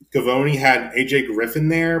Gavoni had AJ Griffin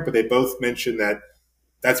there, but they both mentioned that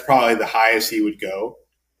that's probably the highest he would go.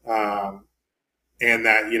 And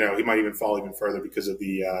that, he might even fall even further because of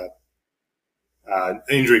the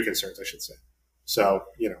injury concerns, I should say. So,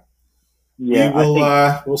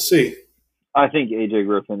 we'll see. I think AJ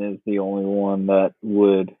Griffin is the only one that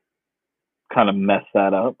would kind of mess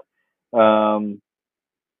that up. But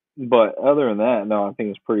other than that, no, I think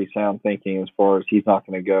it's pretty sound thinking as far as he's not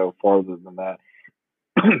going to go farther than that.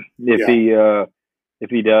 If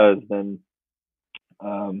he does, then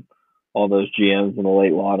all those GMs in the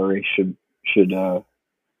late lottery should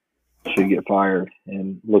get fired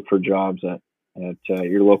and look for jobs at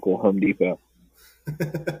your local Home Depot.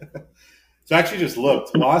 So I actually just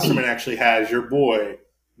looked. Wasserman actually has your boy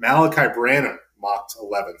Malachi Branham mocked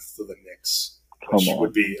 11th to the Knicks, which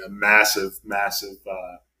would be a massive, not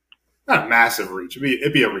a massive reach.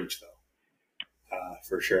 It'd be a reach though,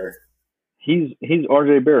 for sure. He's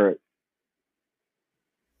RJ Barrett.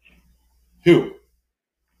 Who?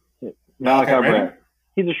 Malachi Branham.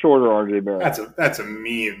 He's a shorter RJ Barrett. That's a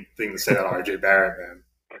mean thing to say about RJ Barrett, man.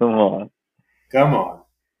 Come on.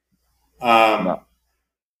 No.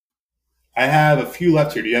 I have a few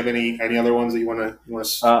left here. Do you have any other ones that you want to?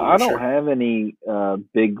 I don't have any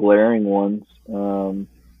big glaring ones, but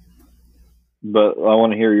I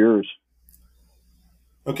want to hear yours.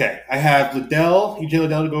 Okay, I have EJ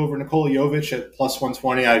Liddell to go over Nikola Jovic at plus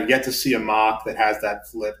 120. I've yet to see a mock that has that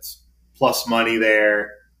flipped plus money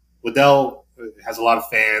there. Liddell has a lot of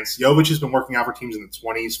fans. Jovic has been working out for teams in the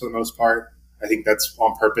 20s for the most part. I think that's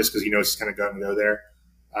on purpose because he knows he's kind of going to go there.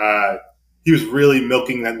 He was really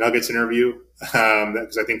milking that Nuggets interview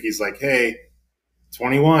because I think he's like, hey,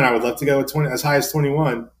 21, I would love to go as high as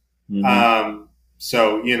 21. Mm-hmm.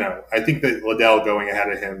 So, I think that Liddell going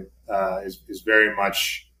ahead of him is very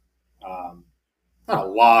much not a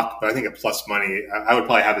lock, but I think a plus money. I would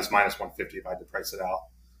probably have this minus 150 if I had to price it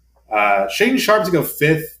out. Shaedon Sharpe to go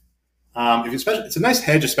 5th. If especially, it's a nice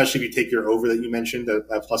hedge, especially if you take your over that you mentioned,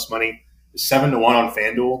 that plus money, 7-1 on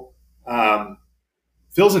FanDuel.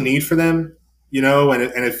 Fills a need for them,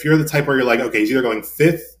 and if you're the type where you're like, okay, he's either going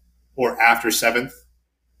fifth or after seventh,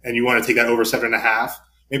 and you want to take that over 7.5,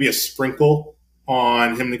 maybe a sprinkle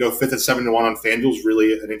on him to go fifth at 7-1 on FanDuel is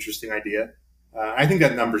really an interesting idea. I think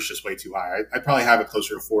that number's just way too high. I'd probably have it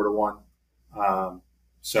closer to 4-1.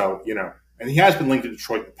 And he has been linked to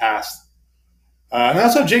Detroit in the past. And I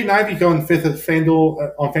also have Jaden Ivey going fifth at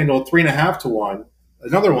FanDuel on FanDuel 3.5-1.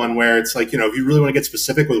 Another one where it's like, if you really want to get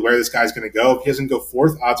specific with where this guy's going to go, if he doesn't go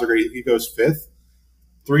fourth, odds are he goes fifth,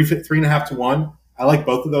 3.5-1. I like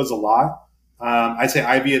both of those a lot. I'd say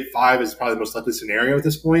Ivy at 5 is probably the most likely scenario at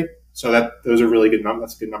this point. So those are really good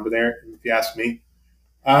numbers. That's a good number there, if you ask me.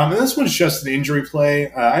 And this one's just an injury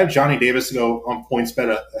play. I have Johnny Davis to go on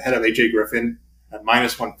PointsBet ahead of AJ Griffin at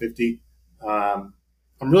minus 150. I'm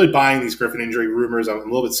really buying these Griffin injury rumors. I'm a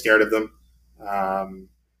little bit scared of them.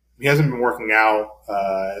 He hasn't been working out.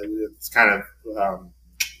 It's kind of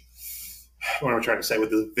what am I trying to say?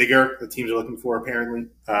 With the vigor the teams are looking for, apparently,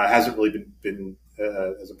 hasn't really been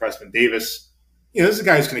as impressive. And Davis, this is a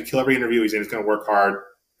guy who's going to kill every interview he's in. He's going to work hard.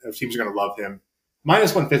 Teams are going to love him.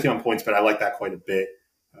 Minus 150 on points, but I like that quite a bit.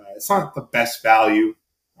 It's not the best value,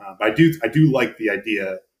 but I do like the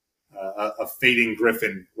idea of fading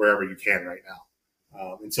Griffin wherever you can right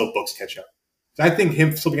now until books catch up. So I think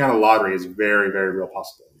him slipping out of the lottery is a very, very real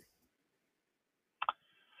possibility.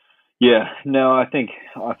 Yeah, no, I think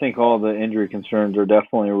all the injury concerns are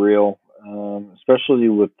definitely real, especially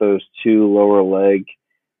with those two lower leg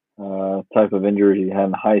type of injuries he had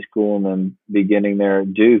in high school and then beginning there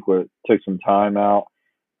at Duke, where it took some time out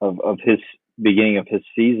of his beginning of his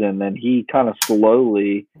season. Then he kind of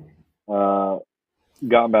slowly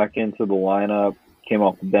got back into the lineup, came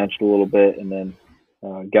off the bench a little bit, and then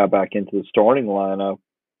got back into the starting lineup.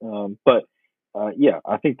 But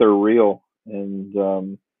I think they're real.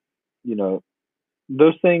 And,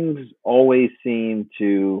 those things always seem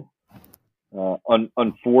to,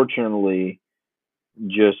 unfortunately,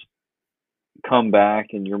 just come back,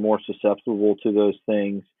 and you're more susceptible to those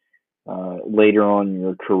things later on in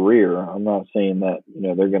your career. I'm not saying that,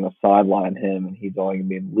 they're going to sideline him and he's only going to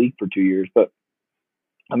be in the league for 2 years, but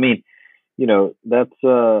I mean, that's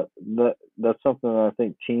something that I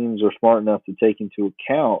think teams are smart enough to take into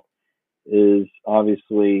account. Is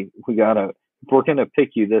obviously if we're going to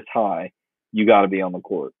pick you this high, you got to be on the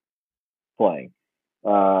court playing,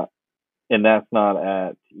 and that's not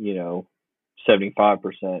at 75%.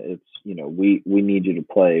 It's we need you to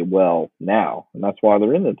play well now, and that's why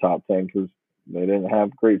they're in the top 10, because they didn't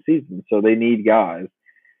have great seasons, so they need guys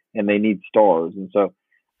and they need stars. And so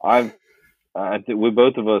I think we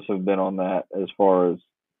both of us have been on that as far as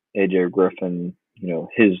AJ Griffin,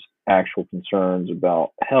 his actual concerns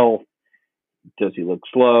about health. Does he look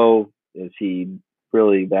slow? Is he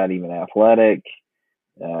really that even athletic?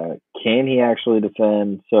 Can he actually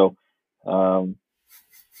defend? So I'm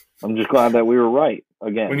just glad that we were right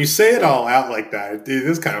again. When you say it all out like that, it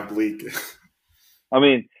is kind of bleak. I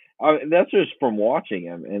mean, that's just from watching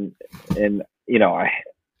him, and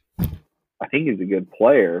I think he's a good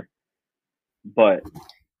player, but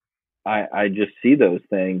I just see those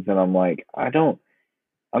things, and I'm like, I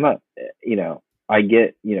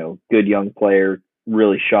get, good young player,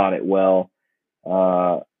 really shot it well,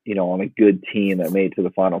 on a good team that made it to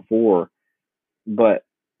the Final Four. But,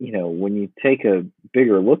 when you take a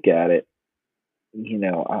bigger look at it,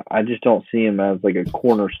 I just don't see him as like a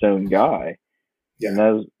cornerstone guy. Yeah.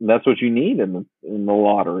 And that's what you need in the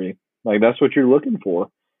lottery. Like, that's what you're looking for.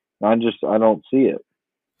 I don't see it.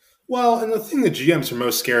 Well, and the thing that GMs are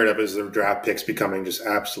most scared of is their draft picks becoming just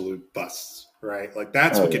absolute busts, right? Like,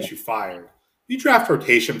 that's what gets you fired. You draft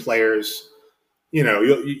rotation players,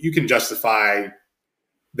 you can justify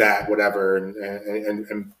that, whatever,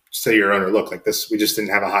 and say to your owner, look, like this, we just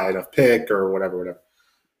didn't have a high enough pick or whatever.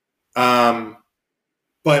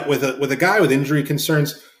 But with a guy with injury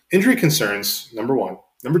concerns, number one.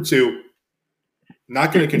 Number two,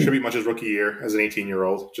 not going to contribute much his rookie year as an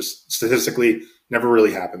 18-year-old. Just statistically, never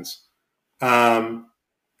really happens. And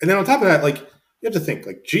then on top of that, like, you have to think,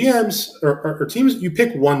 like, GMs or teams, you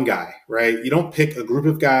pick one guy, right? You don't pick a group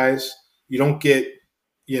of guys. You don't get,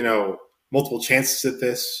 multiple chances at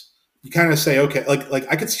this. You kind of say, okay, like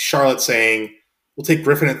I could see Charlotte saying, we'll take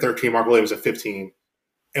Griffin at 13, Mark Williams at 15.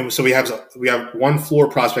 And so we have one floor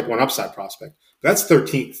prospect, one upside prospect. That's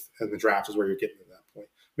 13th in the draft is where you're getting at that point.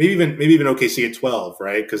 Maybe even OKC at 12,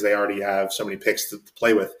 right? Because they already have so many picks to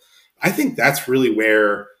play with. I think that's really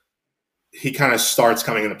where he kind of starts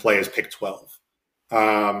coming into play as pick 12.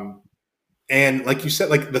 And like you said,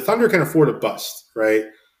 like the Thunder can afford a bust, right?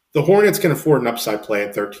 the Hornets can afford an upside play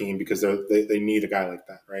at 13 because they need a guy like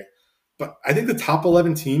that, right? But I think the top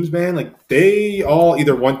 11 teams, man, like they all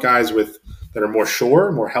either want guys that are more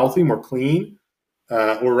sure, more healthy, more clean,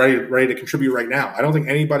 or ready to contribute right now. I don't think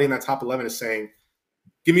anybody in that top 11 is saying,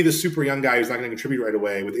 give me the super young guy who's not going to contribute right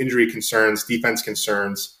away with injury concerns, defense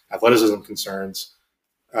concerns, athleticism concerns.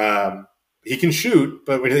 He can shoot,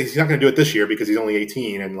 but he's not going to do it this year because he's only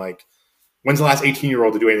 18. And like, when's the last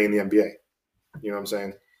 18-year-old to do anything in the NBA? You know what I'm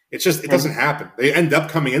saying? It doesn't happen. They end up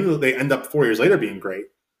coming in. They end up 4 years later being great,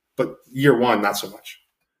 but year one, not so much.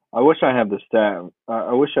 I wish I had the stat.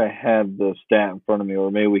 I wish I had the stat in front of me,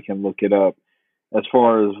 or maybe we can look it up. As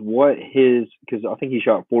far as what because I think he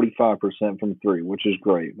shot 45% from three, which is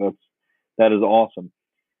great. That is awesome.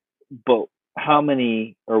 But how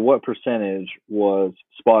many or what percentage was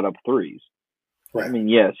spot up threes? Right. I mean,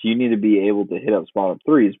 yes, you need to be able to hit up spot up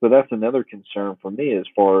threes, but that's another concern for me as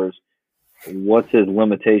far as what's his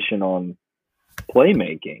limitation on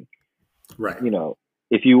playmaking. Right. You know,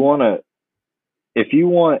 if you want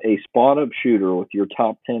a spot up shooter with your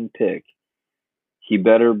top 10 pick, he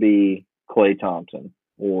better be Klay Thompson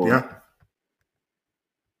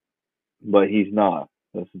but he's not.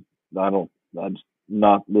 This is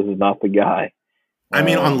not the guy. I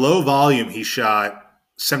mean, on low volume, he shot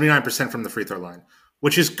 79% from the free throw line,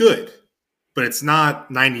 which is good, but it's not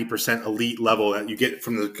 90% elite level that you get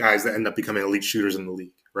from the guys that end up becoming elite shooters in the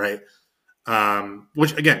league, right?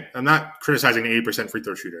 Which, again, I'm not criticizing an 80% free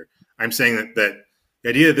throw shooter. I'm saying that the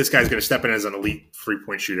idea that this guy's going to step in as an elite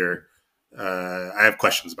three-point shooter, I have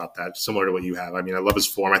questions about that, similar to what you have. I mean, I love his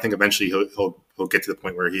form. I think eventually he'll get to the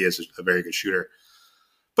point where he is a very good shooter.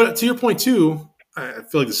 But to your point, too, I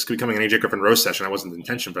feel like this is becoming an AJ Griffin roast session. That wasn't the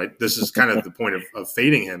intention, but this is kind of the point of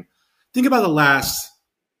fading him. Think about the last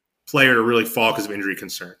player to really fall because of injury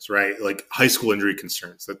concerns, right? Like high school injury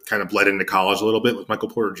concerns that kind of bled into college a little bit with Michael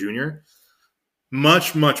Porter Jr.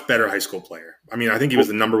 Much, much better high school player. I mean, I think he was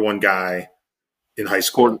the number one guy in high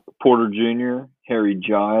school. Porter Jr., Harry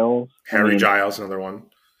Giles. Giles, another one.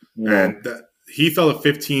 Yeah. And he fell to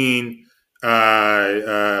 15.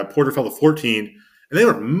 Porter fell to 14. And they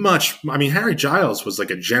were Harry Giles was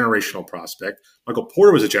like a generational prospect. Michael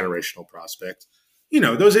Porter was a generational prospect. You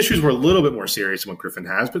know, those issues were a little bit more serious than what Griffin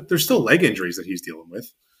has, but there's still leg injuries that he's dealing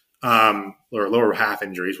with, or lower half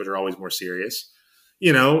injuries, which are always more serious.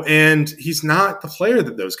 You know, and he's not the player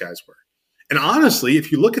that those guys were. And honestly,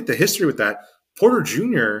 if you look at the history with that, Porter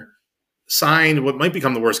Jr. signed what might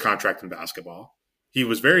become the worst contract in basketball. He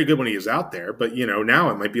was very good when he was out there, but, you know, now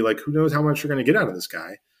it might be like, who knows how much you're going to get out of this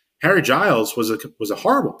guy. Harry Giles was a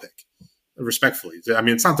horrible pick, respectfully. I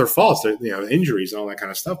mean, it's not their fault. It's injuries and all that kind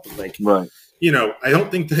of stuff. But, like, right. You know, I don't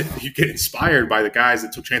think that you get inspired by the guys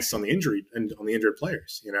that took chances on the injured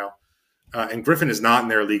players, you know. And Griffin is not in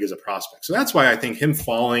their league as a prospect. So that's why I think him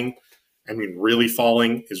falling, really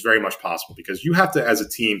falling, is very much possible because you have to, as a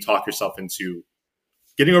team, talk yourself into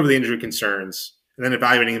getting over the injury concerns and then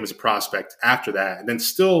evaluating him as a prospect after that, and then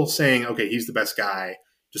still saying, okay, he's the best guy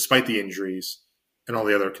despite the injuries and all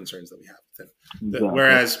the other concerns that we have with him. Exactly.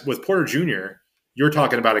 Whereas with Porter Jr., you're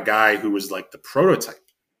talking about a guy who was like the prototype,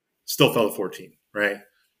 still fell to 14, right?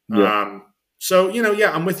 Yeah. So, you know,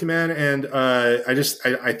 yeah, I'm with you, man. And I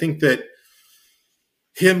think that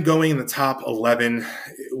him going in the top 11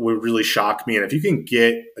 would really shock me. And if you can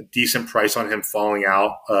get a decent price on him falling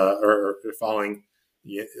out or falling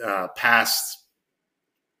past,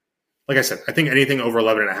 like I said, I think anything over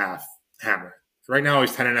 11.5, hammer it. Right now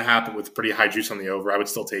he's 10.5, but with pretty high juice on the over, I would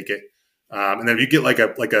still take it. And then if you get like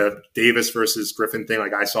a Davis versus Griffin thing,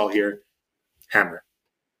 like I saw here, hammer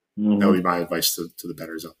it. Mm-hmm. That would be my advice to the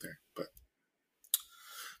bettors out there. But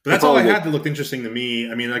that's all I had that looked interesting to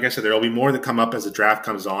me. I mean, like I said, there'll be more that come up as the draft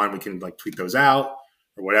comes on. We can like tweet those out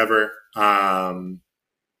or whatever.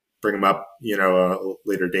 Bring them up, you know, a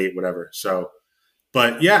later date, whatever. So,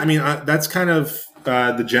 but yeah, I mean, that's kind of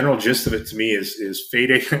the general gist of it to me is fade.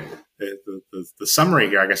 The summary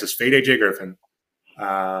here, I guess, is fade AJ Griffin.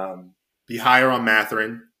 Be higher on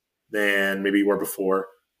Mathurin than maybe you were before.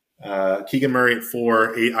 Keegan Murray at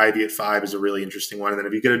 4, 8 Ivy at 5 is a really interesting one. And then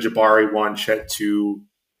if you get a Jabari 1, Chet 2,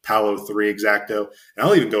 Paolo 3 exacto, and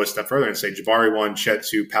I'll even go a step further and say Jabari 1, Chet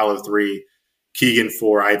 2, Paolo 3, Keegan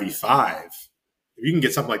 4, Ivy 5. If you can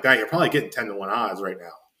get something like that, you're probably getting 10-1 odds right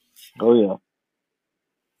now. Oh, yeah.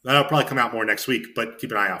 That'll probably come out more next week, but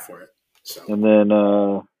keep an eye out for it. So. And then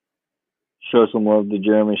show some love to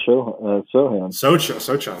Jeremy Sohan.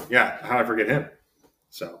 Sochan, yeah. How did I forget him?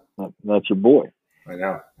 So that's your boy. I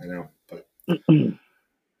know. But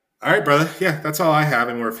all right, brother. Yeah, that's all I have,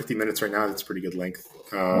 and we're at 50 minutes right now. That's pretty good length.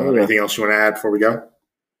 Anything else you want to add before we go?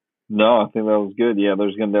 No, I think that was good. Yeah,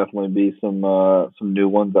 there's going to definitely be some new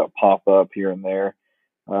ones that pop up here and there.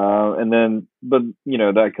 And then, but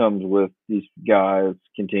that comes with these guys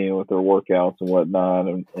continuing with their workouts and whatnot,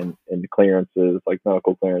 and the clearances, like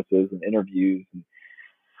medical clearances and interviews, and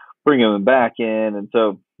bringing them back in. And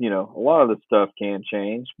so, a lot of this stuff can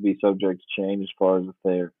change, be subject to change as far as if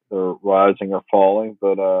they're rising or falling.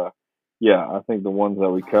 But yeah, I think the ones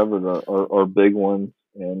that we covered are big ones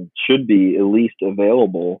and should be at least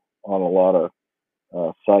available on a lot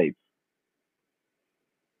of sites.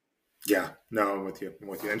 Yeah, no, I'm with you.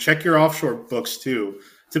 And check your offshore books too.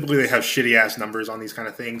 Typically, they have shitty ass numbers on these kind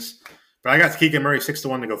of things. But I got Keegan Murray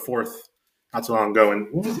 6-1 to go fourth not so long ago. And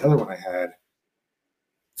what was the other one I had?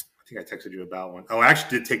 I think I texted you about one. Oh, I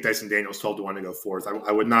actually did take Dyson Daniels 12-1 to go fourth.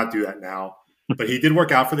 I would not do that now, but he did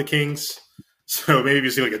work out for the Kings. So maybe you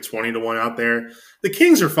see like a 20-1 out there. The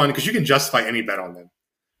Kings are fun because you can justify any bet on them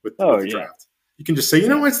with the draft. You can just say,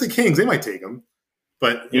 it's the Kings. They might take them.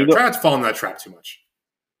 But try not to fall in that trap too much.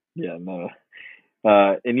 Yeah, no.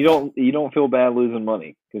 And you don't feel bad losing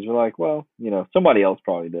money because you're like, well, somebody else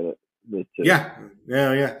probably did it. Yeah,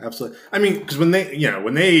 absolutely. I mean, because when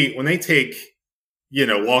they take,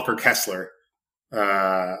 Walker Kessler,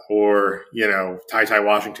 or Ty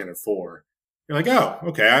Washington at 4, you're like, oh,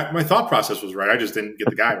 okay, my thought process was right. I just didn't get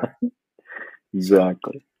the guy right.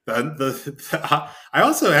 Exactly. I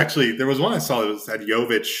also there was one I saw that was at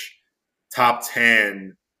Jovic top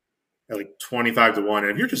 10. Like 25-1, and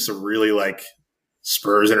if you're just a really like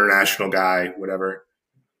Spurs international guy, whatever,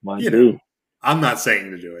 I'm not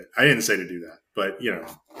saying to do it. I didn't say to do that, but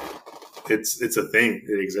it's a thing.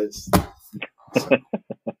 It exists. So.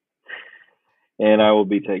 And I will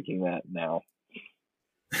be taking that now.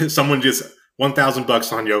 Someone just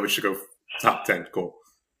 $1,000 on Jovic to go top 10. Cool.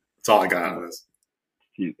 That's all I got out of this.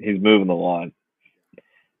 He's moving the line.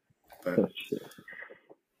 But,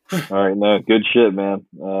 all right, no, good shit, man.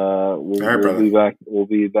 We'll be back. We'll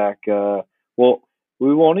be back. Well,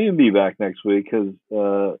 we won't even be back next week because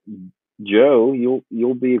Joe,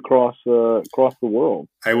 you'll be across the world.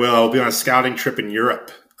 I will. I'll be on a scouting trip in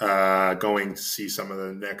Europe, going to see some of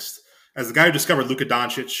the next. As the guy who discovered Luka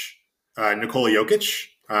Doncic, Nikola Jokic,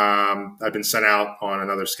 I've been sent out on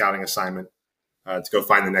another scouting assignment to go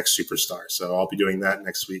find the next superstar. So I'll be doing that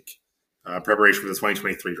next week. Preparation for the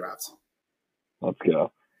 2023 draft. Let's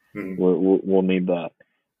go. Mm-hmm. We'll need that.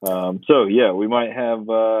 So yeah, we might have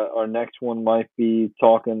our next one might be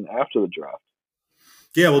talking after the draft.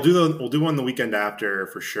 Yeah, we'll do one the weekend after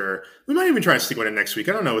for sure. We might even try to stick one in next week.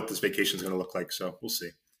 I don't know what this vacation is going to look like, so we'll see.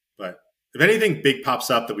 But if anything big pops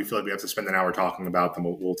up that we feel like we have to spend an hour talking about, then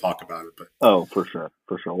we'll talk about it. But for sure,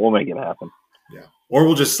 we'll make it happen. Yeah, or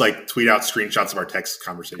we'll just like tweet out screenshots of our text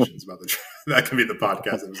conversations about the draft. That can be the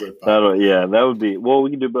podcast episode. That would be. Well, we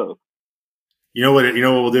can do both. You know what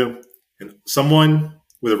we'll do? And someone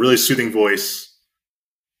with a really soothing voice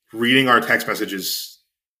reading our text messages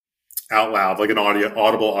out loud, like an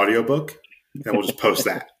audible audiobook, and we'll just post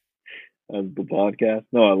that. As the podcast?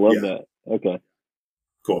 No, I love that. Okay.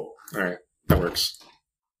 Cool. All right. That works.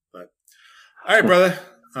 But all right, brother.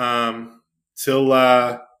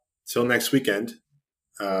 Till next weekend.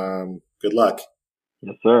 Good luck.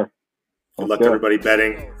 Yes, sir. Good luck to everybody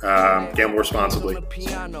betting. Gamble responsibly.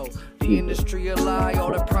 The industry a lie,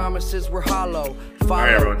 all the promises were hollow. All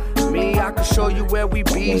right, everyone. Me, I can show you where we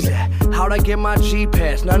bees at. How'd I get my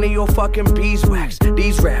G-Pass? None of your fucking beeswax.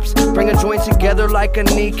 These raps bring a joint together like a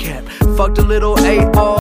kneecap. Fucked a little 8-ball.